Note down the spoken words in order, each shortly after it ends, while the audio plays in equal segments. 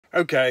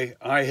Okay,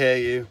 I hear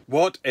you.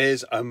 What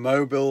is a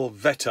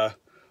Mobilvetta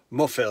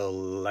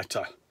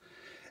Muffiletta?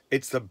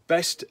 It's the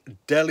best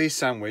deli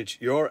sandwich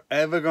you're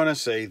ever going to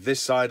see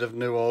this side of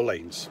New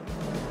Orleans.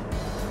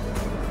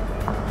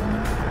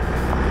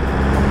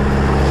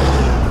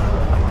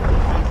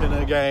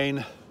 Evening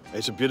again.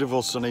 It's a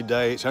beautiful sunny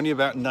day. It's only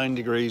about 9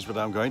 degrees, but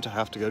I'm going to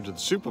have to go to the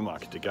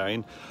supermarket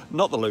again,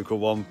 not the local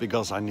one,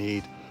 because I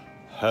need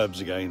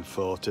herbs again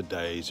for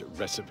today's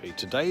recipe.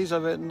 Today's a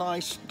bit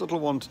nice little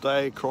one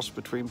today, cross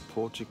between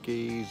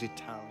Portuguese,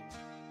 Italian.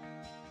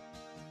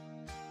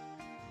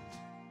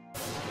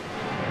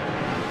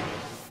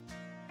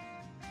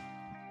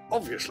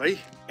 Obviously,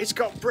 it's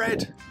got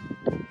bread.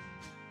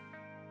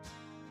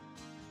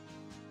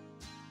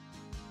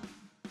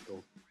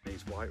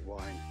 Needs white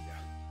wine.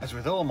 As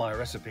with all my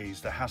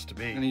recipes, there has to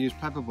be. I'm going to use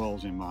pepper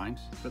balls in mine,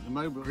 but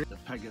the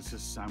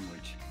Pegasus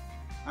sandwich.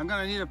 I'm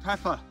going to need a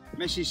pepper.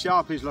 Missy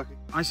Sharpie's looking.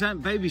 I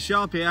sent baby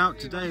Sharpie out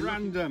today.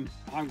 Random.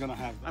 I'm going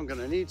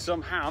to need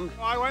some ham.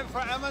 I went for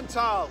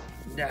Emmental.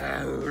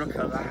 No, look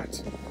at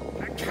that.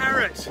 A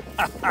carrot.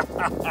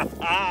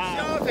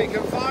 Sharpie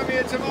can find me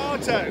a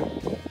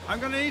tomato. I'm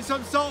going to need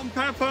some salt and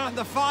pepper. And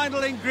the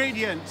final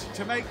ingredient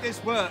to make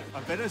this work, a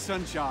bit of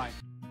sunshine.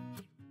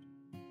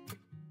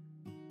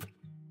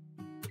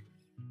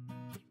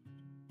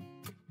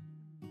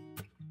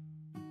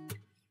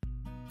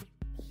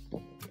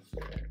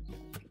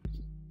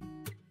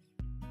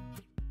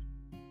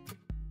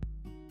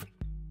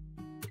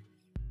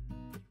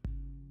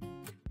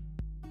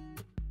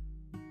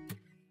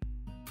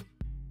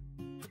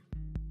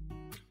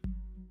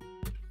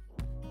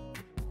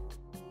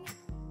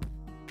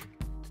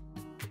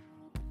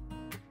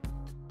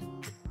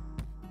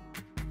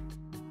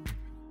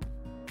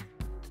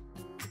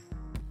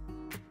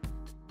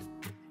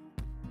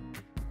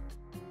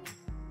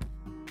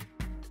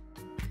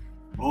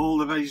 All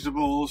the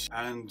vegetables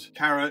and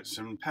carrots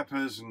and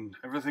peppers and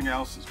everything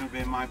else that's going to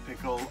be in my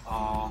pickle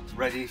are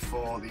ready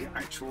for the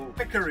actual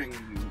pickling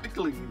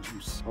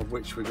juice, of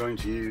which we're going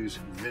to use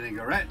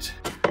vinaigrette.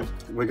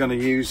 We're going to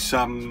use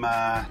some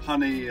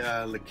honey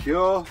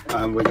liqueur,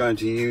 and we're going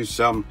to use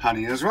some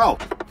honey as well.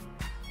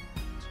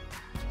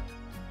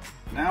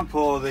 Now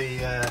pour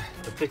the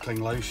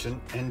pickling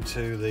lotion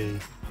into the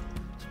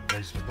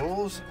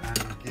vegetables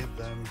and give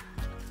them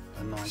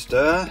a nice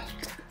stir.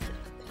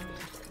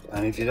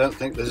 And if you don't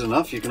think there's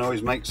enough, you can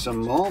always make some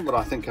more, but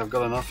I think I've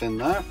got enough in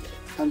there.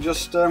 And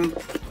just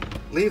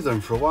leave them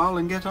for a while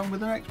and get on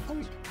with the next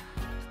point.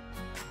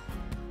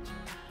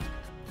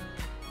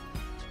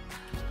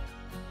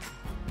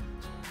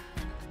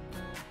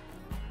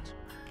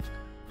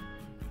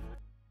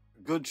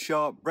 A good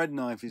sharp bread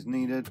knife is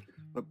needed,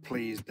 but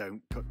please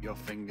don't cut your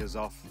fingers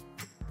off.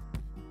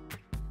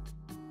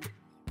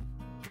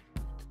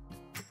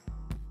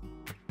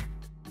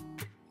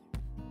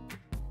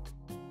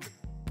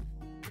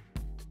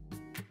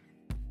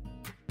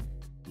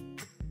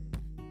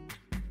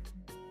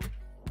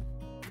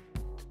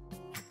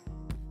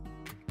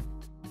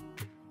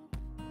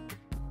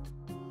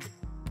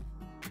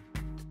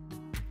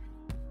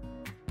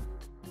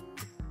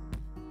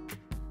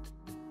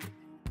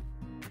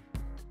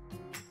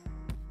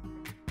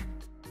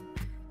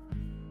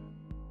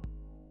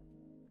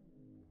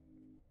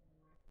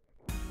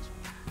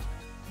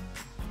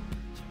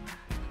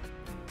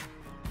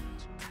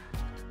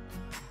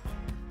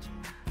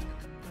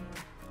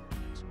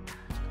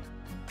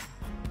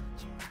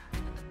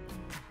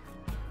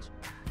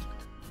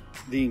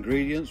 The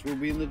ingredients will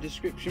be in the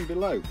description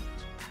below.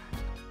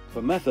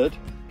 For method,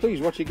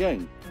 please watch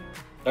again.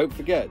 Don't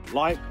forget,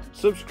 like,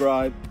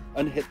 subscribe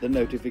and hit the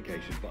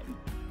notification button.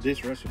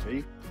 This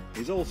recipe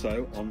is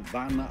also on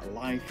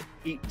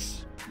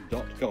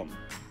vanlifeeats.com.